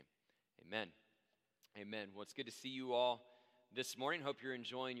Amen. Amen. Well, it's good to see you all this morning. Hope you're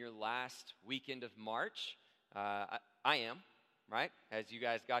enjoying your last weekend of March. I am, right? As you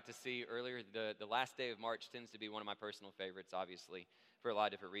guys got to see earlier, the last day of March tends to be one of my personal favorites, obviously, for a lot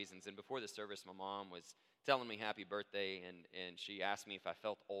of different reasons. And before the service, my mom was telling me happy birthday, and she asked me if I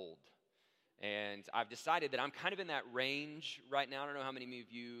felt old. And I've decided that I'm kind of in that range right now. I don't know how many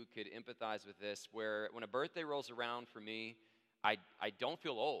of you could empathize with this, where when a birthday rolls around for me, I don't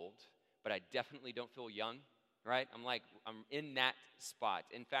feel old, but I definitely don't feel young, right? I'm in that spot.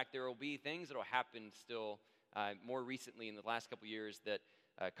 In fact, there will be things that will happen still more recently in the last couple years that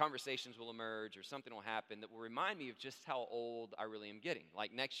conversations will emerge or something will happen that will remind me of just how old I really am getting.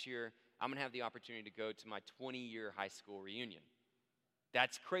 Like next year, I'm going to have the opportunity to go to my 20-year high school reunion.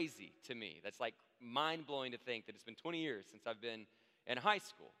 That's crazy to me. That's like mind-blowing to think that it's been 20 years since I've been in high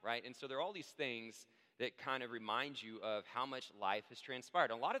school, right? And so there are all these things that kind of remind you of how much life has transpired.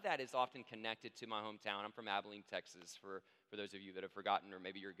 A lot of that is often connected to my hometown. I'm from Abilene, Texas, for those of you that have forgotten, or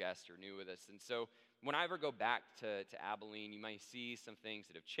maybe you're a guest or new with us. And so when I ever go back to Abilene, you may see some things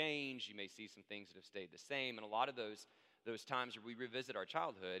that have changed. You may see some things that have stayed the same. And a lot of those times where we revisit our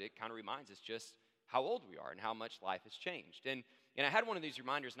childhood, it kind of reminds us just how old we are and how much life has changed. And I had one of these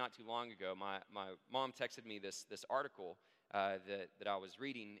reminders not too long ago. My mom texted me this article that I was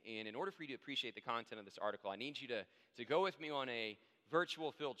reading, and in order for you to appreciate the content of this article, I need you to go with me on a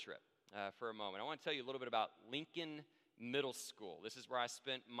virtual field trip for a moment. I want to tell you a little bit about Lincoln Middle School. This is where I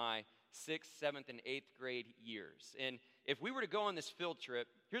spent my 6th, 7th, and 8th grade years. And if we were to go on this field trip,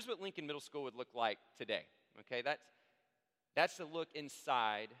 here's what Lincoln Middle School would look like today. Okay, that's a look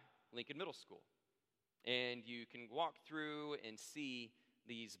inside Lincoln Middle School. And you can walk through and see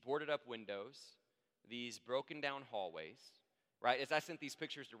these boarded up windows, these broken down hallways, right? As I sent these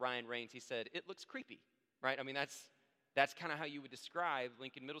pictures to Ryan Rains, he said, it looks creepy, right? I mean, that's kind of how you would describe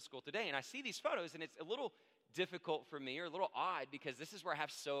Lincoln Middle School today. And I see these photos, and it's a little difficult for me, or a little odd, because this is where I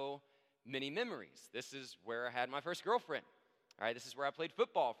have so many memories. This is where I had my first girlfriend, all right? This is where I played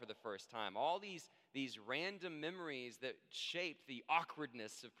football for the first time. All these random memories that shaped the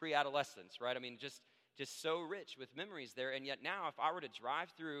awkwardness of pre-adolescence, right? I mean, just so rich with memories there. And yet now, if I were to drive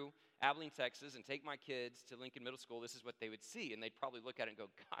through Abilene, Texas, and take my kids to Lincoln Middle School, this is what they would see. And they'd probably look at it and go,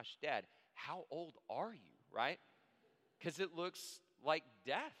 gosh, Dad, how old are you, right? Because it looks like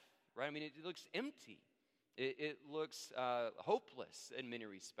death, right? I mean, it looks empty. It looks hopeless in many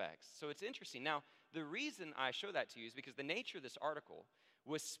respects. So it's interesting. Now, the reason I show that to you is because the nature of this article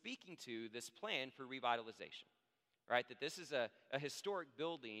was speaking to this plan for revitalization. Right, that this is a historic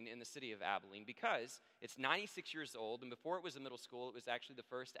building in the city of Abilene because it's 96 years old, and before it was a middle school, it was actually the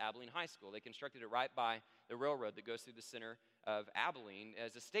first Abilene High School. They constructed it right by the railroad that goes through the center of Abilene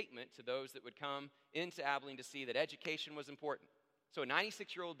as a statement to those that would come into Abilene to see that education was important. So a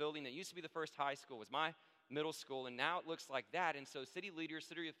 96-year-old building that used to be the first high school was my middle school, and now it looks like that. And so city leaders,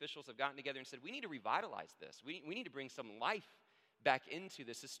 city officials have gotten together and said, we need to revitalize this. We need to bring some life back into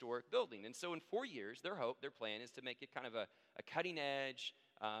this historic building. And so in 4 years, their plan is to make it kind of a cutting edge,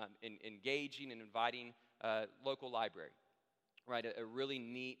 engaging and inviting local library, right? A really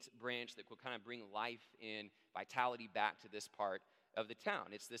neat branch that will kind of bring life and vitality back to this part of the town.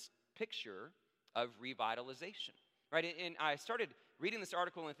 It's this picture of revitalization, right? And I started reading this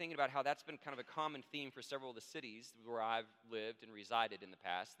article and thinking about how that's been kind of a common theme for several of the cities where I've lived and resided in the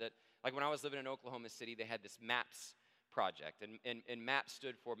past. That, like when I was living in Oklahoma City, they had this MAPS project, and MAPS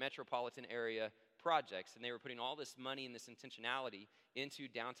stood for Metropolitan Area Projects, and they were putting all this money and this intentionality into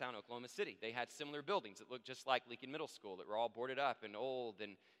downtown Oklahoma City. They had similar buildings that looked just like Lincoln Middle School that were all boarded up and old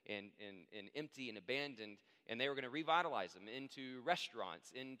and empty and abandoned, and they were going to revitalize them into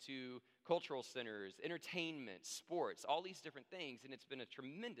restaurants, into cultural centers, entertainment, sports, all these different things, and it's been a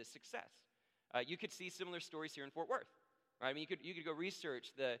tremendous success. You could see similar stories here in Fort Worth. Right? I mean, you could go research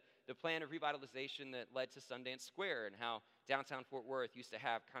the plan of revitalization that led to Sundance Square and how downtown Fort Worth used to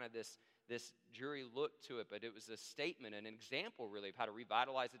have kind of this dreary look to it, but it was a statement, an example really of how to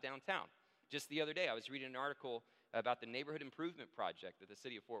revitalize the downtown. Just the other day, I was reading an article about the neighborhood improvement project that the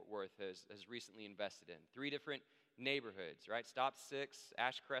city of Fort Worth has recently invested in. 3 different neighborhoods, right? Stop 6,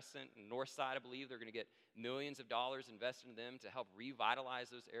 Ash Crescent, and Northside, I believe they're going to get millions of dollars invested in them to help revitalize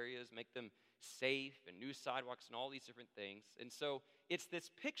those areas, make them safe, and new sidewalks and all these different things. And so it's this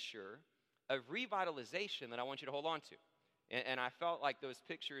picture of revitalization that I want you to hold on to. And I felt like those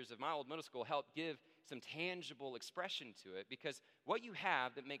pictures of my old middle school helped give some tangible expression to it, because what you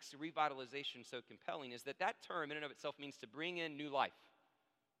have that makes the revitalization so compelling is that term in and of itself means to bring in new life,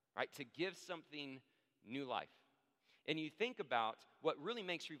 right? To give something new life. And you think about what really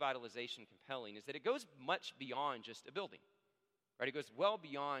makes revitalization compelling is that it goes much beyond just a building. right? It goes well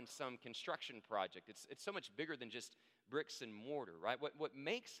beyond some construction project. It's so much bigger than just bricks and mortar, right? What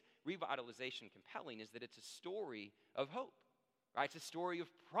makes revitalization compelling is that it's a story of hope, right? It's a story of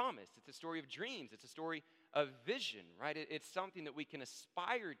promise. It's a story of dreams. It's a story of vision, right? It's something that we can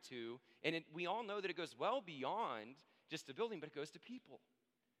aspire to, and we all know that it goes well beyond just a building, but it goes to people,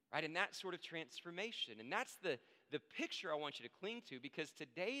 right? And that sort of transformation. And that's the picture I want you to cling to, because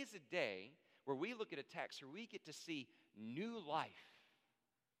today is a day where we look at a text where we get to see new life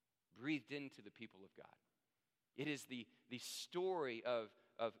breathed into the people of God. It is the story of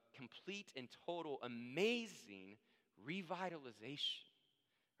complete and total amazing revitalization,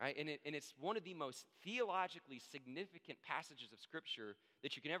 right? And it's one of the most theologically significant passages of Scripture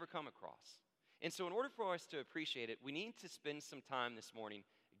that you can ever come across. And so in order for us to appreciate it, we need to spend some time this morning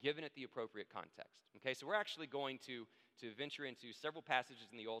giving it the appropriate context. Okay, so we're actually going to venture into several passages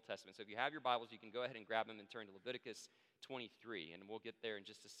in the Old Testament. So if you have your Bibles, you can go ahead and grab them and turn to Leviticus 23, and we'll get there in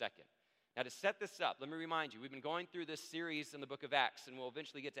just a second. Now, to set this up, let me remind you, we've been going through this series in the book of Acts, and we'll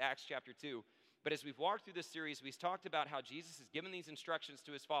eventually get to Acts chapter 2. But as we've walked through this series, we've talked about how Jesus has given these instructions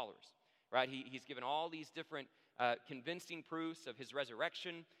to his followers, right? He's given all these different convincing proofs of his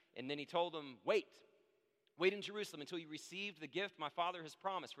resurrection, and then he told them, wait in Jerusalem until you receive the gift my Father has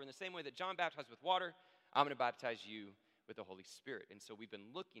promised. For in the same way that John baptized with water, I'm going to baptize you with the Holy Spirit. And so we've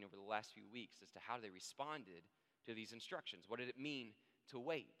been looking over the last few weeks as to how they responded to these instructions. What did it mean to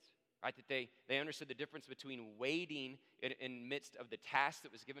wait? Right, that they understood the difference between waiting in midst of the task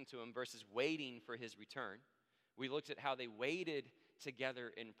that was given to him versus waiting for his return. We looked at how they waited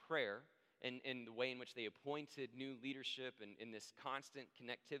together in prayer and the way in which they appointed new leadership and in this constant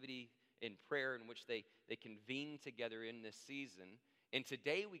connectivity in prayer in which they convened together in this season. And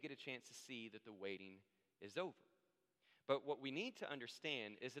today we get a chance to see that the waiting is over. But what we need to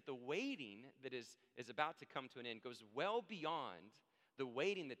understand is that the waiting that is about to come to an end goes well beyond the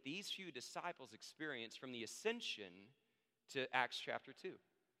waiting that these few disciples experienced from the ascension to Acts chapter 2.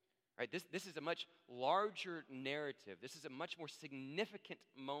 Right? This is a much larger narrative. This is a much more significant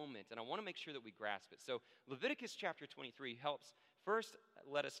moment, and I want to make sure that we grasp it. So Leviticus chapter 23 helps first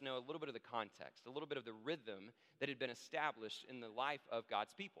let us know a little bit of the context, a little bit of the rhythm that had been established in the life of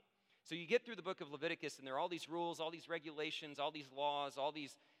God's people. So you get through the book of Leviticus, and there are all these rules, all these regulations, all these laws, all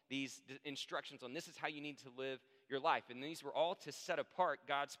these instructions on this is how you need to live your life. And these were all to set apart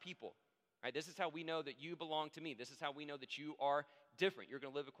God's people. Right? This is how we know that you belong to me. This is how we know that you are different. You're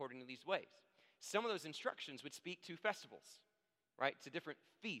going to live according to these ways. Some of those instructions would speak to festivals, right? To different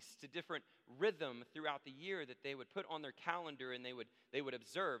feasts, to different rhythm throughout the year that they would put on their calendar and they would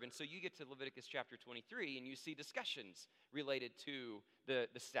observe. And so you get to Leviticus chapter 23 and you see discussions related to the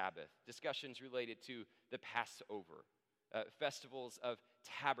Sabbath, discussions related to the Passover, festivals of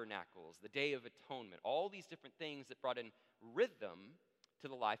tabernacles, the Day of Atonement, all these different things that brought in rhythm to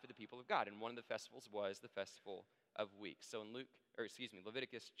the life of the people of God. And one of the festivals was the Festival of Weeks. So in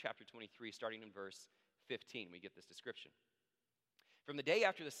Leviticus chapter 23, starting in verse 15, we get this description. From the day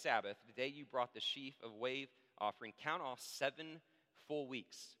after the Sabbath, the day you brought the sheaf of wave offering, count off 7 full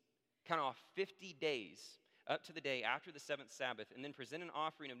weeks. Count off 50 days up to the day after the 7th Sabbath, and then present an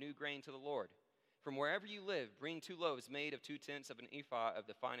offering of new grain to the Lord. From wherever you live, bring 2 loaves made of 2/10 of an ephah of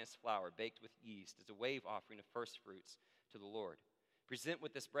the finest flour, baked with yeast, as a wave offering of first fruits to the Lord. Present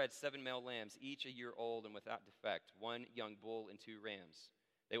with this bread 7 male lambs, each a year old and without defect, 1 young bull and 2 rams.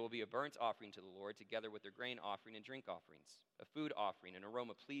 They will be a burnt offering to the Lord, together with their grain offering and drink offerings, a food offering, an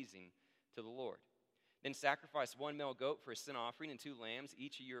aroma pleasing to the Lord. Then sacrifice 1 male goat for a sin offering and 2 lambs,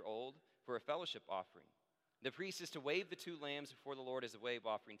 each a year old, for a fellowship offering. The priest is to wave the 2 lambs before the Lord as a wave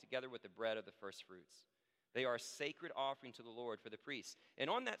offering, together with the bread of the first fruits. They are a sacred offering to the Lord for the priests. And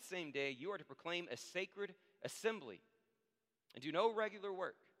on that same day, you are to proclaim a sacred assembly and do no regular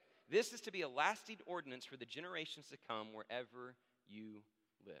work. This is to be a lasting ordinance for the generations to come wherever you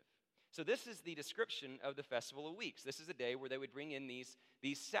live. So this is the description of the Festival of Weeks. This is a day where they would bring in these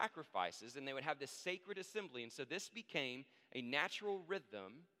sacrifices, and they would have this sacred assembly. And so this became a natural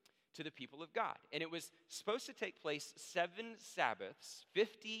rhythm to the people of God. And it was supposed to take place 7 Sabbaths,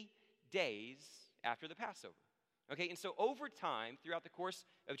 50 days after the Passover. Okay, and so over time, throughout the course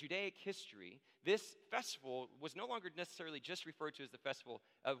of Judaic history, this festival was no longer necessarily just referred to as the Festival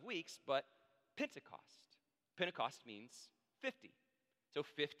of Weeks, but Pentecost. Pentecost means 50. So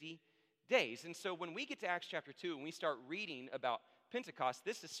 50 days. And so when we get to Acts chapter 2 and we start reading about Pentecost,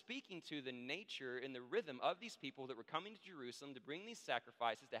 this is speaking to the nature and the rhythm of these people that were coming to Jerusalem to bring these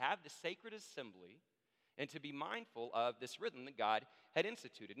sacrifices, to have the sacred assembly, and to be mindful of this rhythm that God had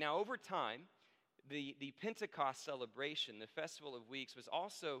instituted. Now, over time, the Pentecost celebration, the Festival of Weeks, was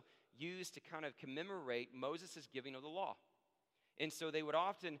also used to kind of commemorate Moses' giving of the law. And so they would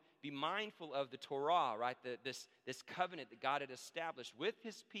often be mindful of the Torah, right? This covenant that God had established with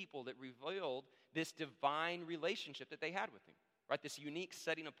his people that revealed this divine relationship that they had with him, right? This unique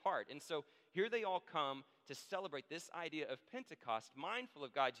setting apart. And so here they all come to celebrate this idea of Pentecost, mindful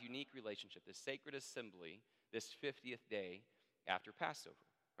of God's unique relationship, this sacred assembly, this 50th day after Passover,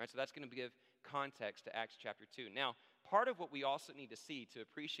 right? So that's going to give context to Acts chapter 2. Now, part of what we also need to see to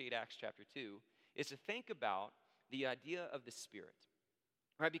appreciate Acts chapter 2 is to think about the idea of the Spirit,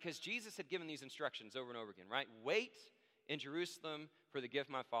 right? Because Jesus had given these instructions over and over again, right? Wait in Jerusalem for the gift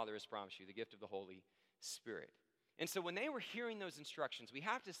my Father has promised you, the gift of the Holy Spirit. And so when they were hearing those instructions, we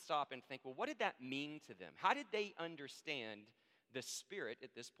have to stop and think, well, what did that mean to them? How did they understand the Spirit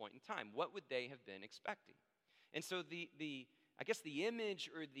at this point in time? What would they have been expecting? And so I guess the image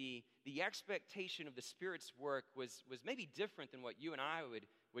or the expectation of the Spirit's work was maybe different than what you and I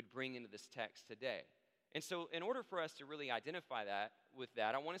would bring into this text today. And so in order for us to really identify that with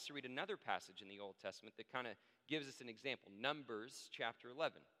that, I want us to read another passage in the Old Testament that kind of gives us an example. Numbers chapter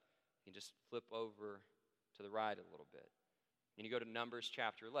 11. You can just flip over to the right a little bit. And you go to Numbers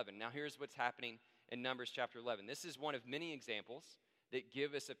chapter 11. Now here's what's happening in Numbers chapter 11. This is one of many examples that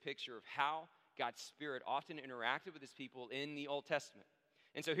give us a picture of how God's Spirit often interacted with his people in the Old Testament.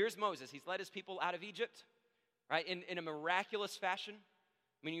 And so here's Moses. He's led his people out of Egypt, right, in a miraculous fashion.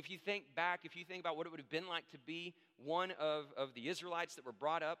 I mean, if you think about what it would have been like to be one of the Israelites that were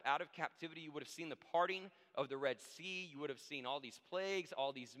brought up out of captivity, you would have seen the parting of the Red Sea. You would have seen all these plagues,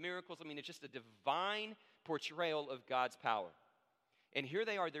 all these miracles. I mean, it's just a divine portrayal of God's power. And here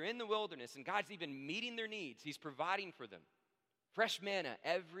they are. They're in the wilderness, and God's even meeting their needs. He's providing for them. Fresh manna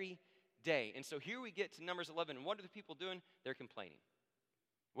every day. And so here we get to Numbers 11, and what are the people doing? They're complaining.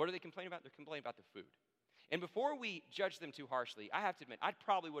 What are they complaining about? They're complaining about the food. And before we judge them too harshly, I have to admit, I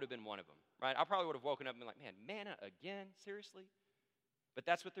probably would have been one of them, right? I probably would have woken up and been like, man, manna again? Seriously? But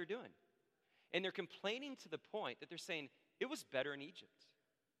that's what they're doing. And they're complaining to the point that they're saying, it was better in Egypt.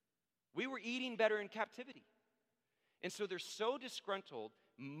 We were eating better in captivity. And so they're so disgruntled,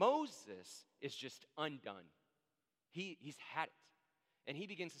 Moses is just undone. He's had it. And he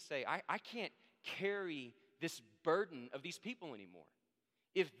begins to say, I can't carry this burden of these people anymore.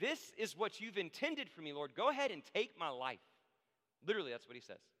 If this is what you've intended for me, Lord, go ahead and take my life. Literally, that's what he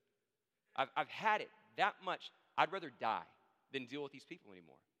says. I've had it that much. I'd rather die than deal with these people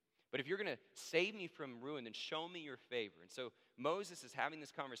anymore. But if you're going to save me from ruin, then show me your favor. And so Moses is having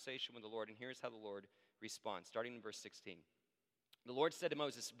this conversation with the Lord, and here's how the Lord responds, starting in verse 16. The Lord said to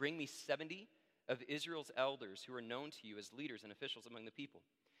Moses, bring me 70 of Israel's elders who are known to you as leaders and officials among the people.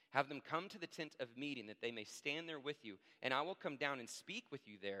 Have them come to the tent of meeting that they may stand there with you, and I will come down and speak with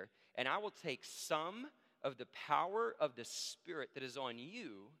you there, and I will take some of the power of the Spirit that is on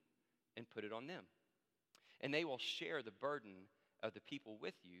you and put it on them. And they will share the burden of the people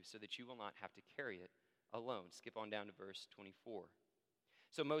with you so that you will not have to carry it alone. Skip on down to verse 24.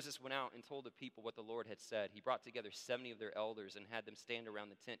 So Moses went out and told the people what the Lord had said. He brought together 70 of their elders and had them stand around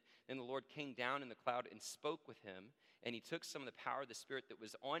the tent. Then the Lord came down in the cloud and spoke with him, and he took some of the power of the Spirit that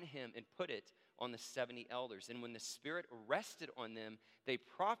was on him and put it on the 70 elders. And when the Spirit rested on them, they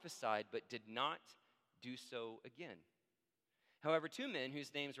prophesied but did not do so again. However, 2 men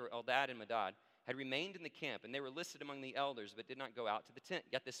whose names were Eldad and Medad had remained in the camp, and they were listed among the elders but did not go out to the tent.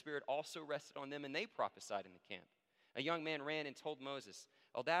 Yet the Spirit also rested on them, and they prophesied in the camp. A young man ran and told Moses,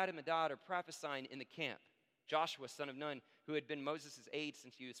 Eldad and Medad are prophesying in the camp. Joshua, son of Nun, who had been Moses' aide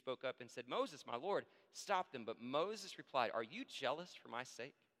since you spoke up and said, Moses, my Lord, stop them. But Moses replied, are you jealous for my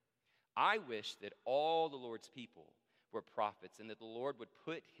sake? I wish that all the Lord's people were prophets and that the Lord would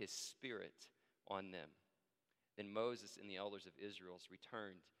put his Spirit on them. Then Moses and the elders of Israel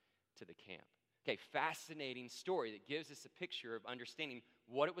returned to the camp. Okay, fascinating story that gives us a picture of understanding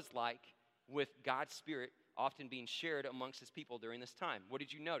what it was like with God's Spirit often being shared amongst his people during this time. What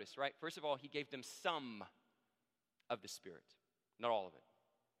did you notice, right? First of all, he gave them some of the Spirit, not all of it.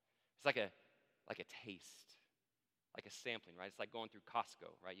 It's like a taste, like a sampling, right? It's like going through Costco,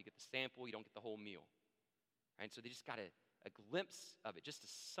 right? You get the sample, you don't get the whole meal, right? So they just got a glimpse of it, just a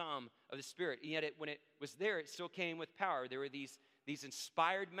sum of the Spirit. And yet when it was there, it still came with power. There were these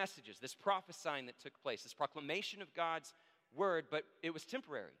inspired messages, this prophesying that took place, this proclamation of God's word, but it was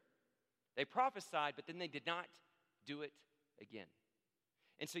temporary. They prophesied, but then they did not do it again.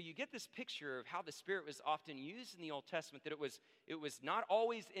 And so you get this picture of how the Spirit was often used in the Old Testament, that it was not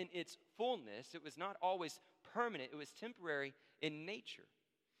always in its fullness, it was not always permanent, it was temporary in nature.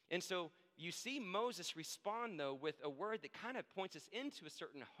 And so you see Moses respond, though, with a word that kind of points us into a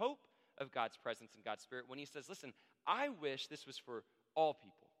certain hope of God's presence and God's Spirit when he says, listen, I wish this was for all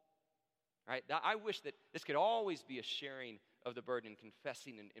people, right? I wish that this could always be a sharing of the burden and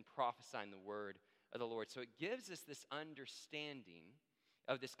confessing and prophesying the word of the Lord. So it gives us this understanding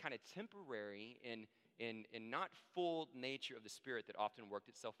of this kind of temporary and not full nature of the Spirit that often worked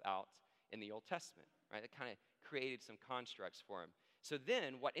itself out in the Old Testament, right? It kind of created some constructs for him. So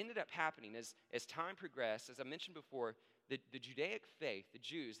then what ended up happening is, as time progressed, as I mentioned before, the Judaic faith, the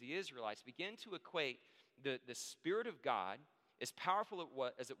Jews, the Israelites, began to equate the Spirit of God, as powerful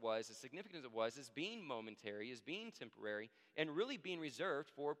as it was, as significant as it was, as being momentary, as being temporary, and really being reserved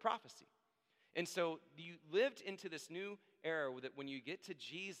for prophecy. And so you lived into this new era that when you get to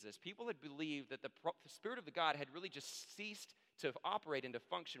Jesus, people had believed that the Spirit of the God had really just ceased to operate and to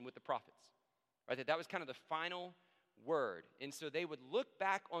function with the prophets. Right? That was kind of the final word. And so they would look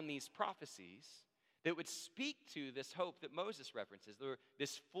back on these prophecies that would speak to this hope that Moses references,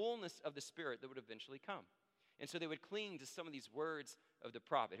 this fullness of the Spirit that would eventually come. And so they would cling to some of these words of the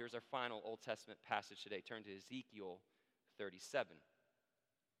prophet. Here's our final Old Testament passage today. Turn to Ezekiel 37.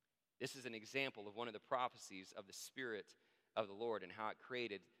 This is an example of one of the prophecies of the Spirit of the Lord and how it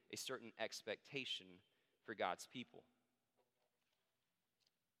created a certain expectation for God's people.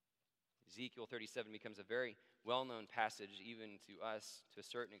 Ezekiel 37 becomes a very well-known passage even to us to a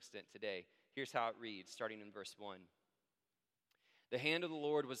certain extent today. Here's how it reads, starting in verse 1. The hand of the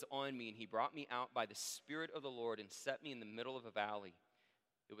Lord was on me, and he brought me out by the Spirit of the Lord and set me in the middle of a valley.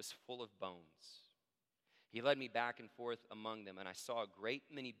 It was full of bones. He led me back and forth among them, and I saw a great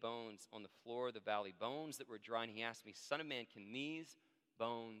many bones on the floor of the valley, bones that were dry. And he asked me, Son of man, can these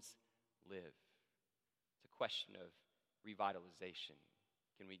bones live? It's a question of revitalization.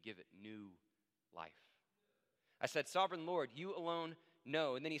 Can we give it new life? I said, Sovereign Lord, you alone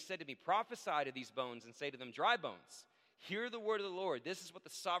know. And then he said to me, prophesy to these bones and say to them, dry bones, hear the word of the Lord. This is what the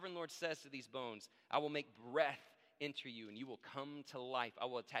sovereign Lord says to these bones. I will make breath enter you, and you will come to life. I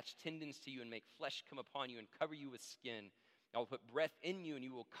will attach tendons to you and make flesh come upon you and cover you with skin. I will put breath in you, and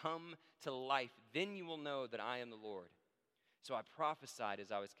you will come to life. Then you will know that I am the Lord. So I prophesied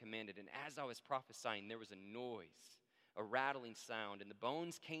as I was commanded, and as I was prophesying, there was a noise, a rattling sound, and the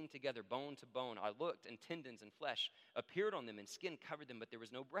bones came together, bone to bone. I looked, and tendons and flesh appeared on them, and skin covered them, but there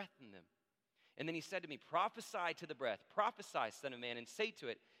was no breath in them. And then he said to me, prophesy to the breath, prophesy, Son of man, and say to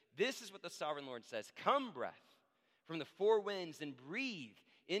it, this is what the sovereign Lord says, come, breath, from the four winds, and breathe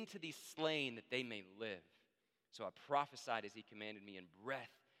into these slain that they may live. So I prophesied as he commanded me, and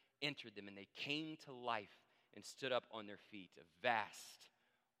breath entered them, and they came to life and stood up on their feet, a vast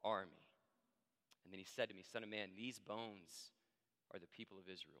army. And then he said to me, Son of man, these bones are the people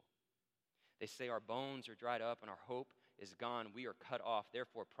of Israel. They say our bones are dried up and our hope is gone. We are cut off.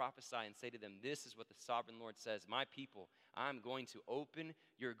 Therefore prophesy and say to them, this is what the sovereign Lord says. My people, I'm going to open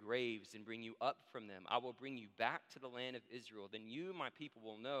your graves and bring you up from them. I will bring you back to the land of Israel. Then you, my people,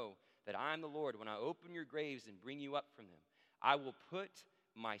 will know that I am the Lord when I open your graves and bring you up from them. I will put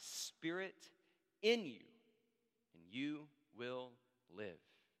my spirit in you, and you will live.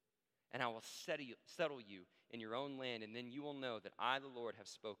 And I will settle you in your own land, and then you will know that I, the Lord, have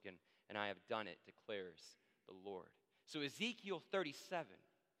spoken, and I have done it, declares the Lord. So Ezekiel 37,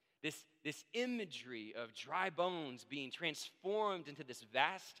 this imagery of dry bones being transformed into this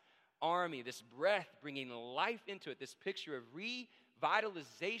vast army, this breath bringing life into it, this picture of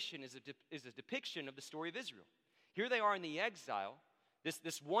revitalization is a depiction of the story of Israel. Here they are in the exile,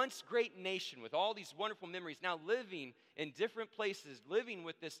 this once great nation with all these wonderful memories, now living in different places, living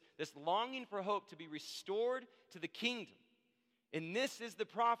with this longing for hope to be restored to the kingdom. And this is the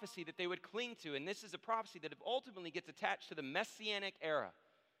prophecy that they would cling to, and this is a prophecy that ultimately gets attached to the Messianic era,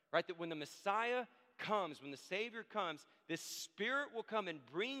 right? That when the Messiah comes, when the Savior comes, this Spirit will come and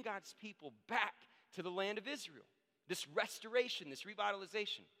bring God's people back to the land of Israel. This restoration, this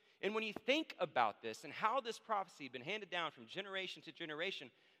revitalization. And when you think about this and how this prophecy had been handed down from generation to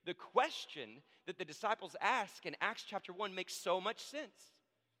generation, the question that the disciples ask in Acts chapter 1 makes so much sense.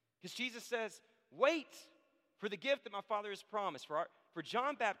 Because Jesus says, wait for the gift that my Father has promised. For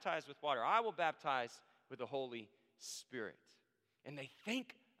John baptized with water, I will baptize with the Holy Spirit. And they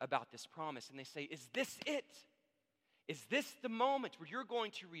think about this promise and they say, is this it? Is this the moment where you're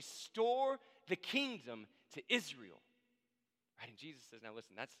going to restore the kingdom to Israel? Right? And Jesus says, now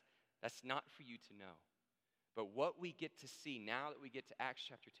listen, that's not for you to know. But what we get to see now that we get to Acts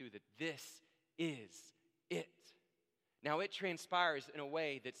chapter 2, that this is it. Now it transpires in a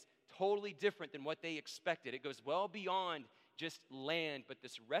way that's totally different than what they expected. It goes well beyond just land, but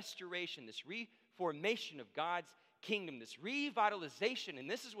this restoration, this reformation of God's kingdom, this revitalization, and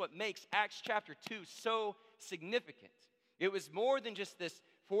this is what makes Acts chapter 2 so significant. It was more than just this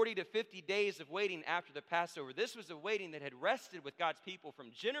 40 to 50 days of waiting after the Passover. This was a waiting that had rested with God's people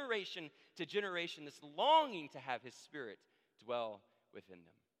from generation to generation, this longing to have his Spirit dwell within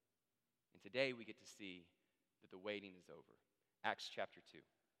them. And today we get to see that the waiting is over. Acts chapter 2,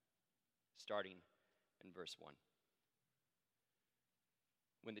 starting in verse 1.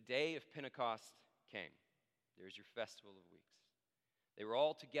 When the day of Pentecost came, there's your festival of weeks, they were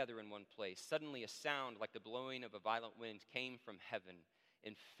all together in one place. Suddenly a sound like the blowing of a violent wind came from heaven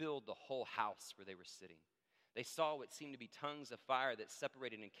and filled the whole house where they were sitting. They saw what seemed to be tongues of fire that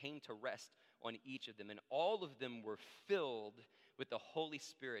separated and came to rest on each of them. And all of them were filled with the Holy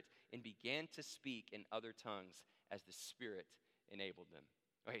Spirit and began to speak in other tongues as the Spirit enabled them.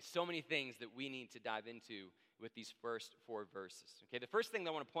 Okay, so many things that we need to dive into with these first 4 verses. Okay, the first thing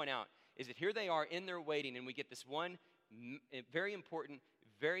that I want to point out is that here they are in their waiting, and we get this one very important,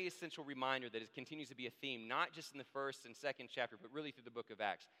 very essential reminder that it continues to be a theme, not just in the first and second chapter, but really through the book of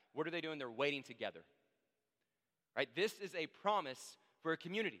Acts. What are they doing? They're waiting together. Right? This is a promise for a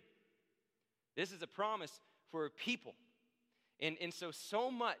community. This is a promise for a people. And so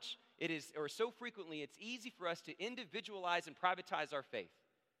much it is, or so frequently, it's easy for us to individualize and privatize our faith.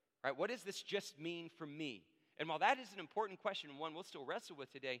 Right? What does this just mean for me? And while that is an important question, and one we'll still wrestle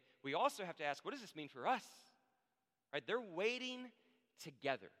with today, we also have to ask, what does this mean for us? Right? They're waiting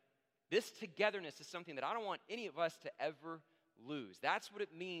together. This togetherness is something that I don't want any of us to ever lose. That's what it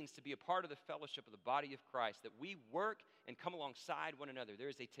means to be a part of the fellowship of the body of Christ, that we work and come alongside one another. There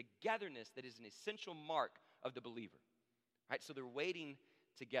is a togetherness that is an essential mark of the believer. Right? So they're waiting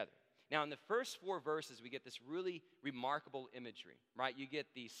together. Now, in the first 4 verses, we get this really remarkable imagery, right? You get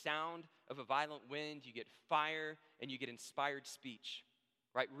the sound of a violent wind, you get fire, and you get inspired speech,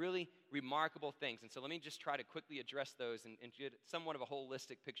 right? Really remarkable things. And so let me just try to quickly address those and get somewhat of a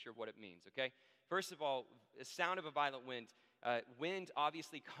holistic picture of what it means, okay? First of all, the sound of a violent wind. Wind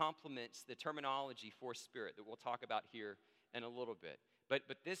obviously complements the terminology for spirit that we'll talk about here in a little bit. But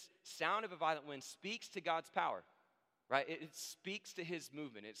this sound of a violent wind speaks to God's power. Right? It speaks to his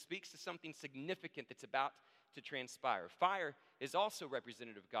movement. It speaks to something significant that's about to transpire. Fire is also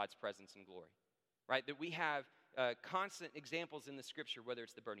representative of God's presence and glory. Right? That we have constant examples in the scripture, whether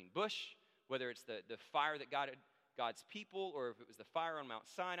it's the burning bush, whether it's the fire that guided God's people, or if it was the fire on Mount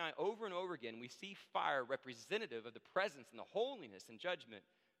Sinai. Over and over again, we see fire representative of the presence and the holiness and judgment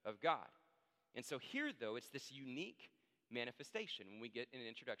of God. And so here, though, it's this unique manifestation when we get an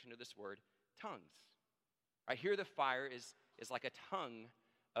introduction to this word, tongues. Right here, the fire is like a tongue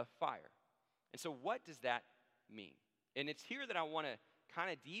of fire. And so what does that mean? And it's here that I want to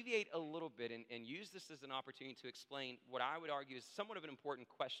kind of deviate a little bit and use this as an opportunity to explain what I would argue is somewhat of an important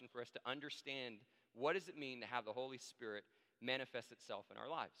question for us to understand what does it mean to have the Holy Spirit manifest itself in our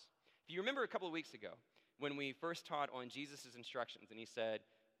lives. If you remember a couple of weeks ago when we first taught on Jesus' instructions and he said,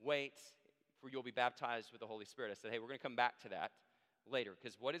 wait, for you'll be baptized with the Holy Spirit. I said, hey, we're going to come back to that later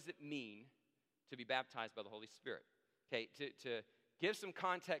because what does it mean to be baptized by the Holy Spirit? Okay, to give some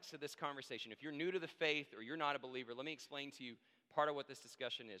context to this conversation. If you're new to the faith or you're not a believer, let me explain to you part of what this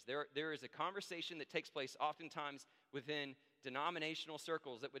discussion is. There is a conversation that takes place oftentimes within denominational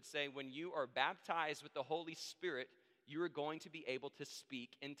circles that would say when you are baptized with the Holy Spirit, you are going to be able to speak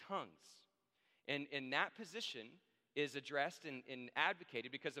in tongues. And that position is addressed and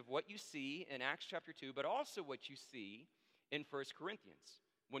advocated because of what you see in Acts chapter 2, but also what you see in 1 Corinthians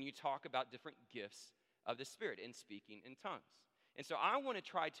when you talk about different gifts of the Spirit in speaking in tongues. And so I want to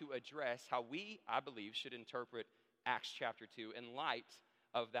try to address how we, I believe, should interpret Acts chapter 2 in light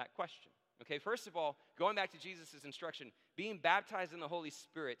of that question. Okay, first of all, going back to Jesus' instruction, being baptized in the Holy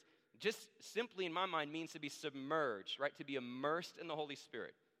Spirit just simply in my mind means to be submerged, right? To be immersed in the Holy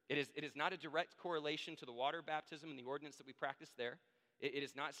Spirit. It is not a direct correlation to the water baptism and the ordinance that we practice there. It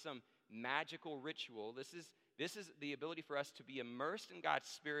is not some magical ritual. This is the ability for us to be immersed in God's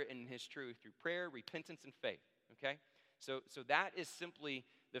Spirit and in His truth through prayer, repentance, and faith, okay? So that is simply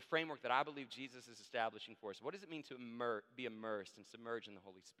the framework that I believe Jesus is establishing for us. What does it mean to be immersed and submerged in the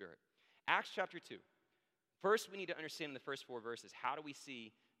Holy Spirit? Acts chapter 2. First, we need to understand in the first 4 verses, how do we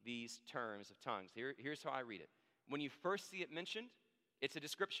see these terms of tongues? Here's how I read it. When you first see it mentioned, it's a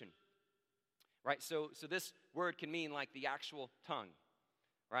description, right? So this word can mean like the actual tongue,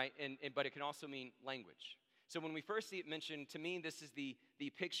 right? But it can also mean language. So when we first see it mentioned, to me, this is the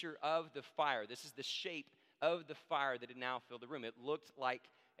picture of the fire. This is the shape of the fire that had now filled the room. It looked like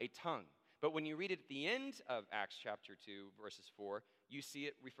a tongue. But when you read it at the end of Acts chapter 2, verses 4, you see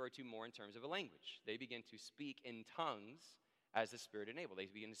it referred to more in terms of a language. They begin to speak in tongues as the Spirit enabled. They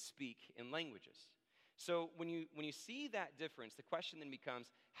begin to speak in languages. So when you see that difference, the question then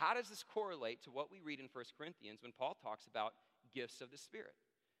becomes, how does this correlate to what we read in 1 Corinthians when Paul talks about gifts of the Spirit?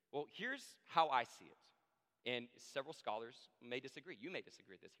 Well, here's how I see it. And several scholars may disagree. You may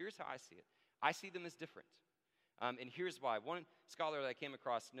disagree with this. Here's how I see it. I see them as different. And here's why. One scholar that I came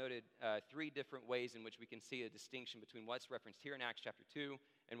across noted 3 different ways in which we can see a distinction between what's referenced here in Acts chapter 2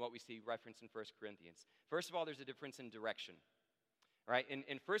 and what we see referenced in 1 Corinthians. First of all, there's a difference in direction. All right,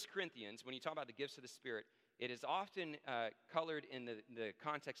 in 1 Corinthians, when you talk about the gifts of the Spirit, it is often colored in the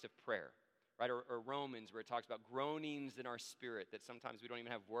context of prayer, right? Or Romans, where it talks about groanings in our spirit that sometimes we don't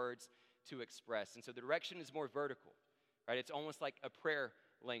even have words to express. And so the direction is more vertical, right? It's almost like a prayer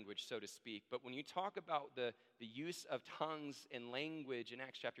language, so to speak. But when you talk about the use of tongues and language in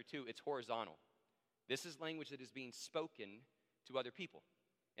Acts chapter 2, it's horizontal. This is language that is being spoken to other people.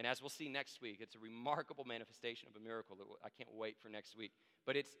 And as we'll see next week, it's a remarkable manifestation of a miracle that I can't wait for next week.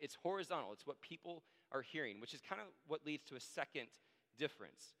 But it's horizontal. It's what people are hearing, which is kind of what leads to a second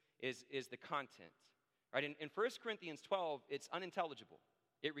difference, is the content. Right? In 1 Corinthians 12, it's unintelligible.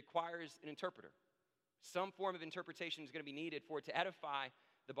 It requires an interpreter. Some form of interpretation is going to be needed for it to edify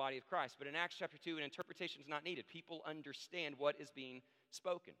the body of Christ. But in Acts chapter 2, an interpretation is not needed. People understand what is being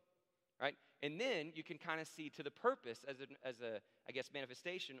spoken. Right? And then you can kind of see to the purpose as a I guess,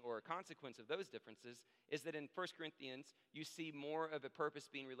 manifestation or a consequence of those differences is that in 1 Corinthians, you see more of a purpose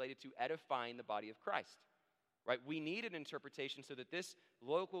being related to edifying the body of Christ. Right? We need an interpretation so that this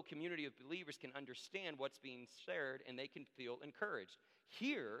local community of believers can understand what's being shared and they can feel encouraged.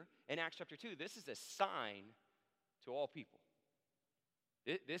 Here in Acts chapter 2, this is a sign to all people.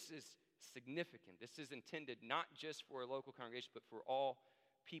 This is significant. This is intended not just for a local congregation, but for all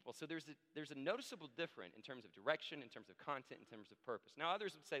people. So there's a noticeable difference in terms of direction, in terms of content, in terms of purpose. Now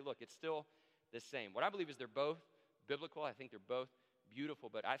others would say, look, it's still the same. What I believe is they're both biblical. I think they're both beautiful,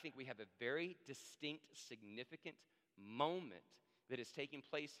 but I think we have a very distinct, significant moment that is taking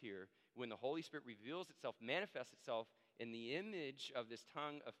place here when the Holy Spirit reveals itself, manifests itself in the image of this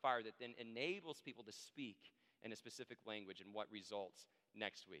tongue of fire that then enables people to speak in a specific language and what results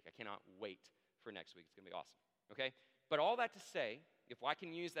next week. I cannot wait for next week. It's going to be awesome, okay? But all that to say, if I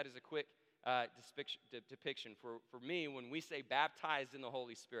can use that as a quick depiction, for me, when we say baptized in the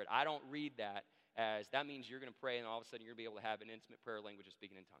Holy Spirit, I don't read that as that means you're going to pray and all of a sudden you're going to be able to have an intimate prayer language of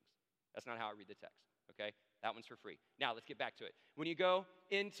speaking in tongues. That's not how I read the text, okay? That one's for free. Now, let's get back to it. When you go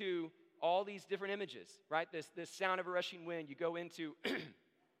into all these different images, right, this sound of a rushing wind, you go into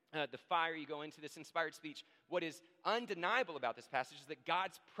the fire, you go into this inspired speech, what is undeniable about this passage is that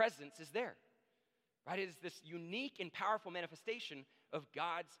God's presence is there. Right? It is this unique and powerful manifestation of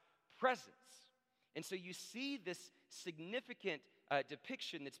God's presence. And so you see this significant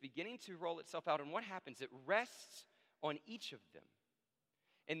depiction that's beginning to roll itself out. And what happens? It rests on each of them.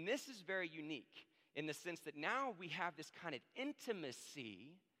 And this is very unique in the sense that now we have this kind of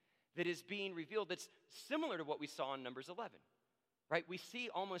intimacy that is being revealed that's similar to what we saw in Numbers 11. Right? We see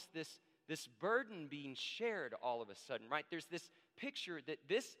almost this burden being shared all of a sudden, right? There's this picture that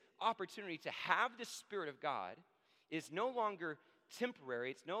this opportunity to have the Spirit of God is no longer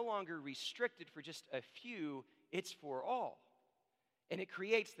temporary. It's no longer restricted for just a few. It's for all. And it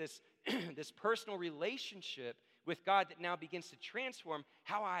creates this, this personal relationship with God that now begins to transform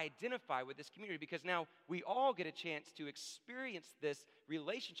how I identify with this community, because now we all get a chance to experience this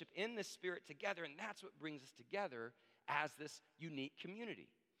relationship in the Spirit together, and that's what brings us together as this unique community.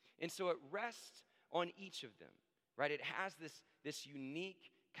 And so it rests on each of them, right? It has this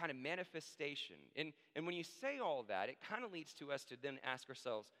unique kind of manifestation. And when you say all that, it kind of leads to us to then ask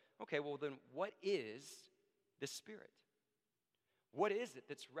ourselves, okay, well then what is the Spirit? What is it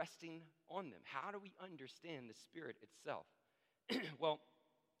that's resting on them? How do we understand the Spirit itself? Well,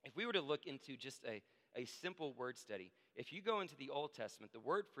 if we were to look into just a simple word study, if you go into the Old Testament, the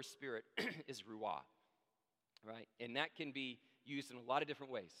word for Spirit is ruah, right? And that can be used in a lot of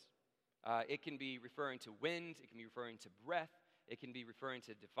different ways. It can be referring to wind. It can be referring to breath. It can be referring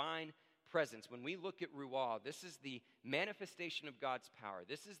to divine presence. When we look at ruah, this is the manifestation of God's power.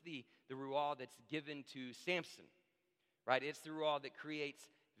 This is the ruah that's given to Samson, right? It's the ruah that creates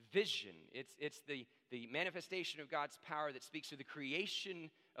vision. It's the manifestation of God's power that speaks to the creation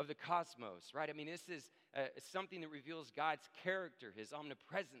of the cosmos, right? I mean, this is something that reveals God's character, His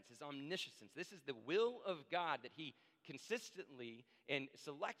omnipresence, His omniscience. This is the will of God that He consistently and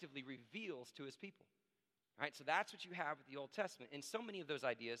selectively reveals to His people. Right? So that's what you have with the Old Testament. And so many of those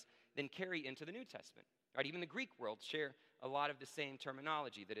ideas then carry into the New Testament. Right? Even the Greek world share a lot of the same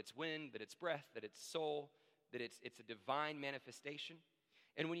terminology, that it's wind, that it's breath, that it's soul, that it's a divine manifestation.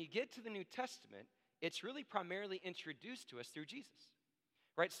 And when you get to the New Testament, it's really primarily introduced to us through Jesus.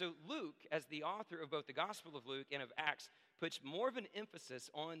 Right? So Luke, as the author of both the Gospel of Luke and of Acts, puts more of an emphasis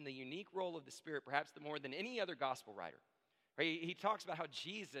on the unique role of the Spirit, perhaps more than any other gospel writer. Right? He talks about how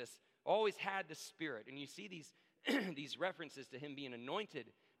Jesus always had the Spirit, and you see these, these references to Him being anointed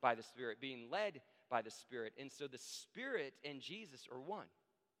by the Spirit, being led by the Spirit. And so the Spirit and Jesus are one.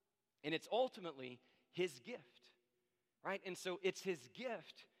 And it's ultimately his gift, right? And so it's his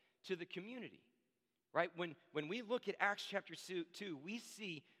gift to the community, right? When we look at Acts chapter 2, we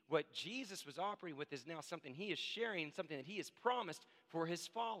see what Jesus was operating with is now something he is sharing, something that he has promised for his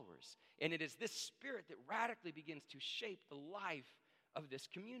followers. And it is this Spirit that radically begins to shape the life of this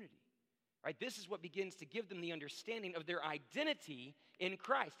community, right? This is what begins to give them the understanding of their identity in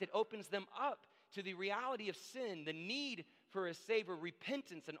Christ. It opens them up to the reality of sin, the need for a Savior,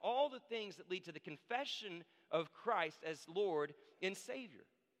 repentance, and all the things that lead to the confession of Christ as Lord and Savior.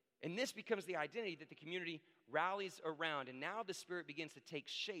 And this becomes the identity that the community rallies around. And now the Spirit begins to take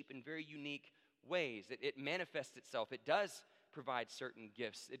shape in very unique ways. It manifests itself. It does provide certain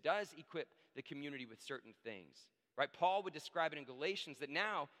gifts. It does equip the community with certain things. Right? Paul would describe it in Galatians that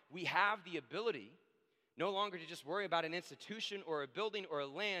now we have the ability no longer to just worry about an institution or a building or a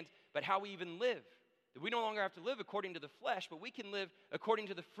land, but how we even live. That we no longer have to live according to the flesh, but we can live according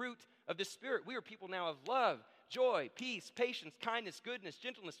to the fruit of the Spirit. We are people now of love, joy, peace, patience, kindness, goodness,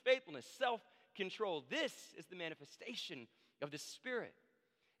 gentleness, faithfulness, self-control. This is the manifestation of the Spirit.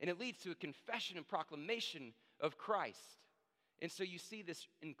 And it leads to a confession and proclamation of Christ. And so you see this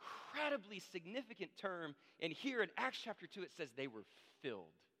incredibly significant term. And here in Acts chapter 2, it says they were filled.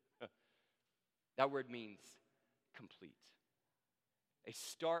 That word means complete. A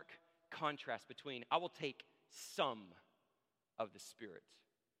stark contrast between I will take some of the Spirit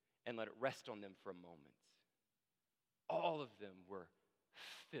and let it rest on them for a moment. All of them were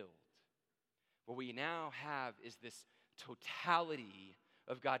filled. What we now have is this totality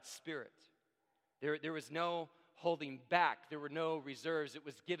of God's Spirit. There was no holding back. There were no reserves. It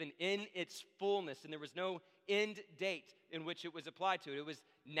was given in its fullness, and there was no end date in which it was applied to. It was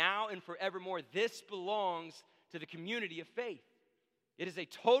now and forevermore. This belongs to the community of faith. It is a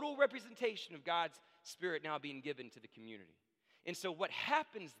total representation of God's Spirit now being given to the community. And so what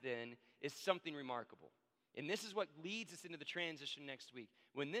happens then is something remarkable. And this is what leads us into the transition next week.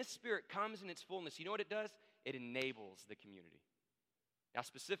 When this Spirit comes in its fullness, you know what it does? It enables the community. Now,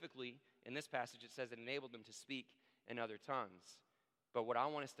 specifically, in this passage, it says it enabled them to speak in other tongues. But what I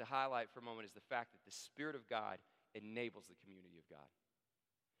want us to highlight for a moment is the fact that the Spirit of God enables the community of God.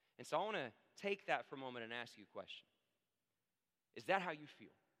 And so I want to take that for a moment and ask you a question. Is that how you feel?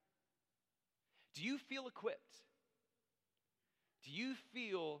 Do you feel equipped? Do you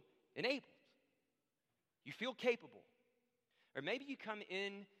feel enabled? You feel capable? Or maybe you come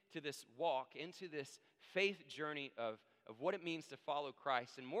into this walk, into this faith journey of what it means to follow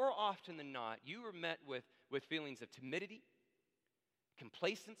Christ, and more often than not, you are met with feelings of timidity,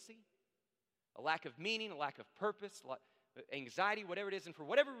 complacency, a lack of meaning, a lack of purpose, anxiety, whatever it is, and for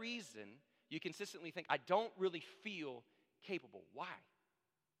whatever reason, you consistently think, I don't really feel capable. Why?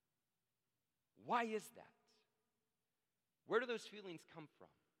 Why is that? Where do those feelings come from?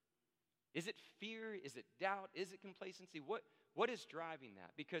 Is it fear? Is it doubt? Is it complacency? What is driving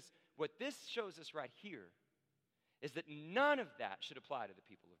that? Because what this shows us right here is that none of that should apply to the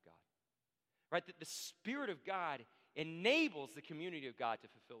people of God. Right? That the Spirit of God enables the community of God to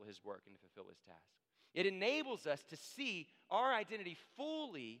fulfill his work and to fulfill his task. It enables us to see our identity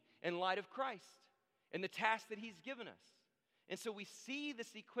fully in light of Christ and the task that he's given us. And so we see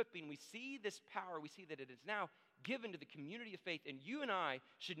this equipping, we see this power, we see that it is now given to the community of faith. And you and I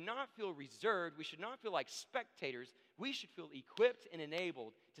should not feel reserved. We should not feel like spectators. We should feel equipped and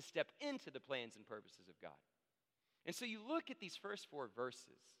enabled to step into the plans and purposes of God. And so you look at these first 4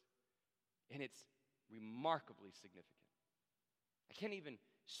 verses, and it's remarkably significant. I can't even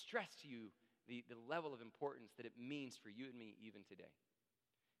stress to you the level of importance that it means for you and me even today.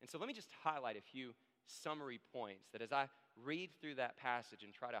 And so let me just highlight a few summary points that as I read through that passage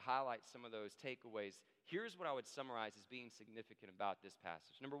and try to highlight some of those takeaways, here's what I would summarize as being significant about this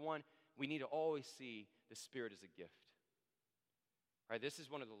passage. Number 1, we need to always see the Spirit as a gift. Right, this is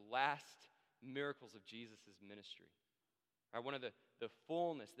one of the last miracles of Jesus' ministry. Right, one of the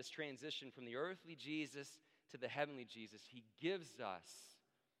fullness, this transition from the earthly Jesus to the heavenly Jesus, he gives us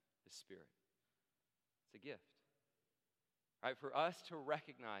the Spirit. It's a gift. Right, for us to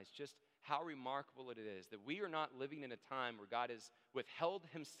recognize just how remarkable it is that we are not living in a time where God has withheld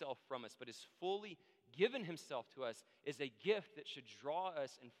himself from us, but has fully given himself to us, is a gift that should draw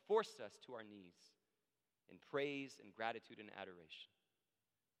us and force us to our knees in praise and gratitude and adoration.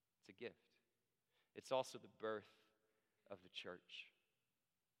 It's a gift. It's also the birth of the church.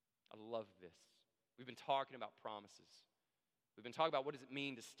 I love this. We've been talking about promises. We've been talking about what does it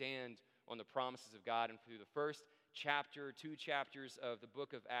mean to stand on the promises of God. And through the first chapter, 2 chapters of the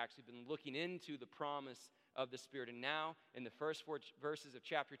book of Acts, we've been looking into the promise of the Spirit. And now, in the first 4 verses of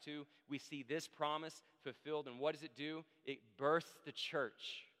chapter 2, we see this promise fulfilled. And what does it do? It births the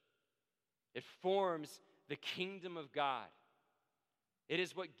church. It forms the kingdom of God. It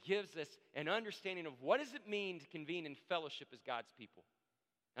is what gives us an understanding of what does it mean to convene in fellowship as God's people.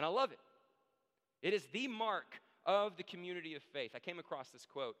 And I love it. It is the mark of the community of faith. I came across this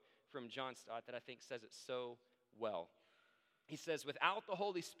quote from John Stott that I think says it so well. He says, without the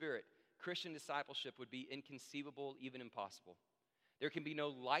Holy Spirit, Christian discipleship would be inconceivable, even impossible. There can be no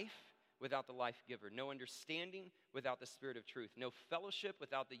life without the life giver, no understanding without the Spirit of truth, no fellowship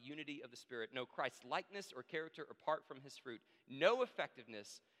without the unity of the Spirit, no Christ likeness or character apart from his fruit, no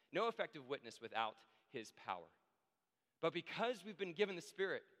effectiveness, no effective witness without his power. But because we've been given the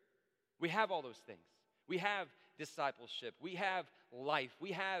Spirit, we have all those things. We have discipleship, we have life,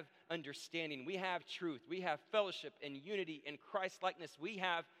 we have understanding, we have truth, we have fellowship and unity in Christ likeness, we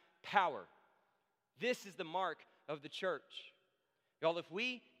have power. This is the mark of the church. Y'all, if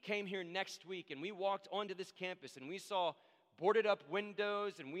we came here next week and we walked onto this campus and we saw boarded up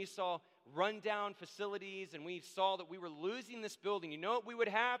windows and we saw rundown facilities and we saw that we were losing this building, you know what we would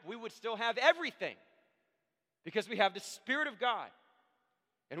have? We would still have everything because we have the Spirit of God.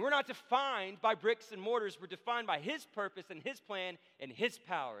 And we're not defined by bricks and mortars. We're defined by his purpose and his plan and his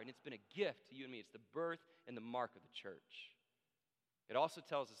power. And it's been a gift to you and me. It's the birth and the mark of the church. It also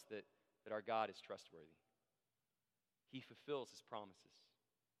tells us that our God is trustworthy. He fulfills his promises.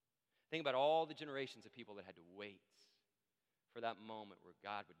 Think about all the generations of people that had to wait for that moment where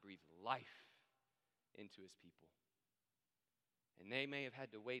God would breathe life into his people. And they may have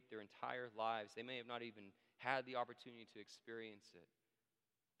had to wait their entire lives. They may have not even had the opportunity to experience it.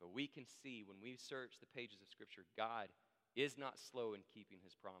 But we can see when we search the pages of Scripture, God is not slow in keeping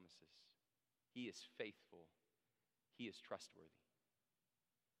his promises. He is faithful. He is trustworthy.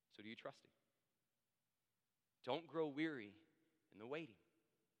 So do you trust him? Don't grow weary in the waiting.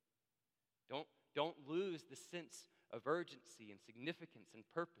 Don't lose the sense of urgency and significance and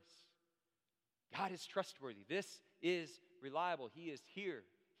purpose. God is trustworthy. This is reliable. He is here.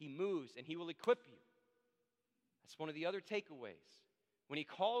 He moves and he will equip you. That's one of the other takeaways. When he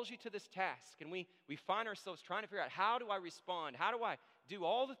calls you to this task and we find ourselves trying to figure out, how do I respond? How do I do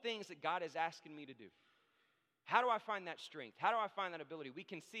all the things that God is asking me to do? How do I find that strength? How do I find that ability? We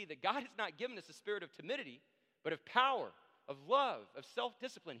can see that God has not given us a spirit of timidity, but of power, of love, of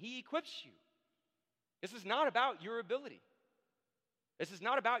self-discipline. He equips you. This is not about your ability. This is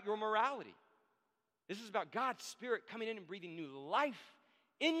not about your morality. This is about God's Spirit coming in and breathing new life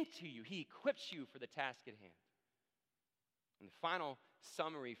into you. He equips you for the task at hand. And the final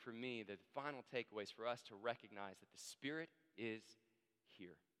summary for me, the final takeaways for us to recognize that the Spirit is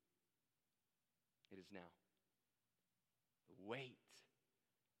here. It is now. The wait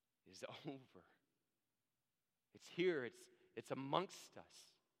is over. It's here. It's amongst us.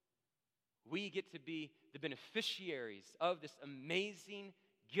 We get to be the beneficiaries of this amazing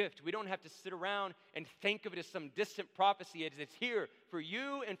gift. We don't have to sit around and think of it as some distant prophecy. It's here for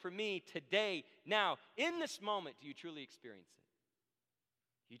you and for me today, now. In this moment, do you truly experience it?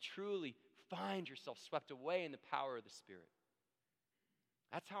 You truly find yourself swept away in the power of the Spirit.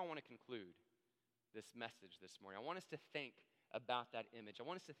 That's how I want to conclude this message this morning. I want us to think about that image. I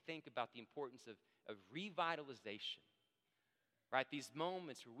want us to think about the importance of revitalization. Right? These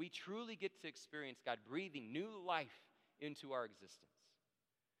moments where we truly get to experience God breathing new life into our existence.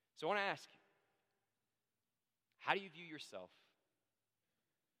 So I want to ask you, how do you view yourself?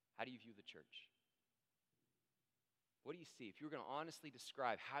 How do you view the church? What do you see? If you were going to honestly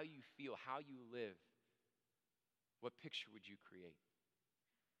describe how you feel, how you live, what picture would you create?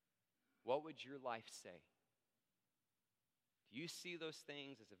 What would your life say? Do you see those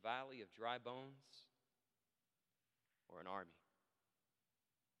things as a valley of dry bones or an army?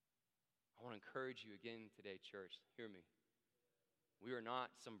 I want to encourage you again today, church. Hear me. We are not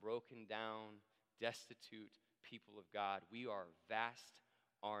some broken down, destitute people of God. We are a vast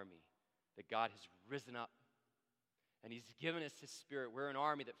army that God has risen up. And he's given us his Spirit. We're an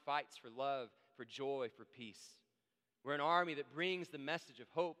army that fights for love, for joy, for peace. We're an army that brings the message of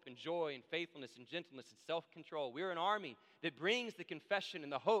hope and joy and faithfulness and gentleness and self-control. We're an army that brings the confession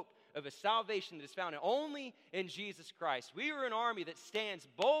and the hope of a salvation that is found only in Jesus Christ. We are an army that stands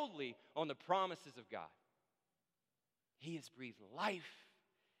boldly on the promises of God. He has breathed life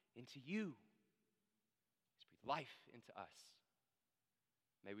into you. He's breathed life into us.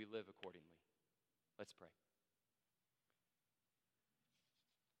 May we live accordingly. Let's pray.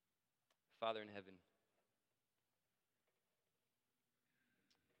 Father in heaven,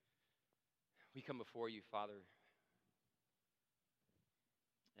 we come before you, Father,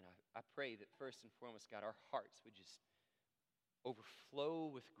 and I pray that first and foremost, God, our hearts would just overflow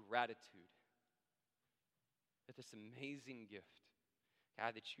with gratitude at this amazing gift.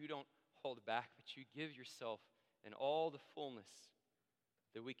 God, that you don't hold back, but you give yourself in all the fullness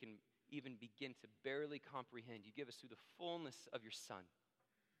that we can even begin to barely comprehend. You give us through the fullness of your Son.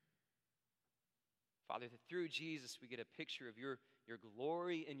 Father, that through Jesus we get a picture of your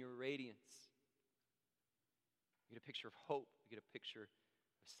glory and your radiance. We get a picture of hope. We get a picture of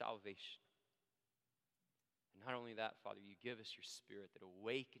salvation. And not only that, Father, you give us your Spirit that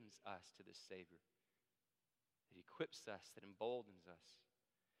awakens us to this Savior, that equips us, that emboldens us.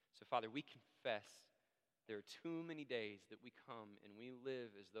 So, Father, we confess there are too many days that we come and we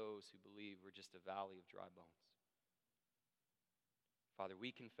live as those who believe we're just a valley of dry bones. Father,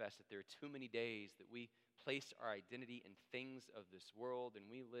 we confess that there are too many days that we place our identity in things of this world and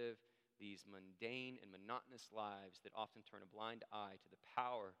we live these mundane and monotonous lives that often turn a blind eye to the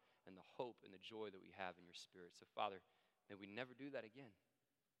power and the hope and the joy that we have in your Spirit. So, Father, may we never do that again.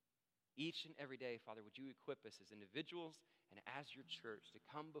 Each and every day, Father, would you equip us as individuals and as your church to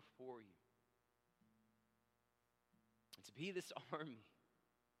come before you and to be this army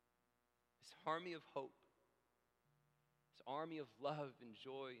of hope, this army of love and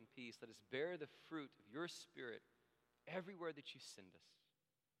joy and peace. Let us bear the fruit of your Spirit everywhere that you send us,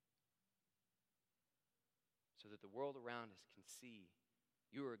 so that the world around us can see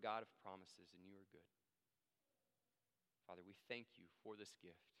you are a God of promises and you are good. Father, we thank you for this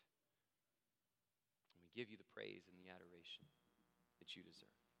gift. And we give you the praise and the adoration that you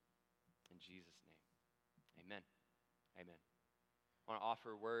deserve. In Jesus' name, amen. Amen. I want to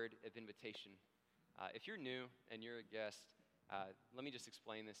offer a word of invitation. If you're new and you're a guest, let me just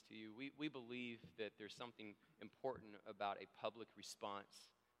explain this to you. We believe that there's something important about a public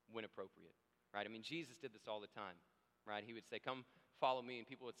response when appropriate, right? I mean, Jesus did this all the time, right? He would say, come follow me, and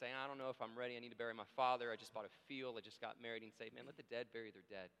people would say, I don't know if I'm ready. I need to bury my father. I just bought a field. I just got married. And he'd say, man, let the dead bury their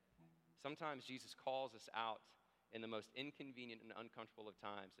dead. Sometimes Jesus calls us out in the most inconvenient and uncomfortable of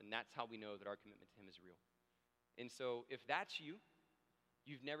times, and that's how we know that our commitment to him is real. And so if that's you,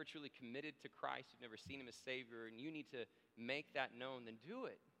 you've never truly committed to Christ, you've never seen him as Savior, and you need to make that known, then do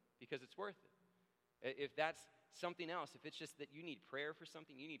it, because it's worth it. If that's something else, if it's just that you need prayer for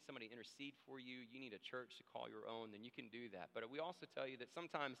something, you need somebody to intercede for you, you need a church to call your own, then you can do that. But we also tell you that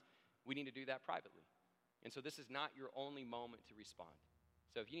sometimes we need to do that privately. And so this is not your only moment to respond.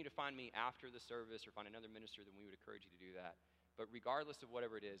 So if you need to find me after the service or find another minister, then we would encourage you to do that. But regardless of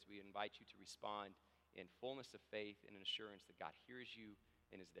whatever it is, we invite you to respond in fullness of faith and an assurance that God hears you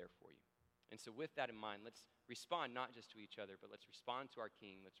and is there for you. And so with that in mind, let's respond not just to each other, but let's respond to our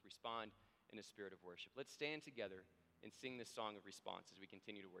King. Let's respond in a spirit of worship. Let's stand together and sing this song of response as we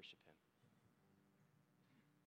continue to worship him.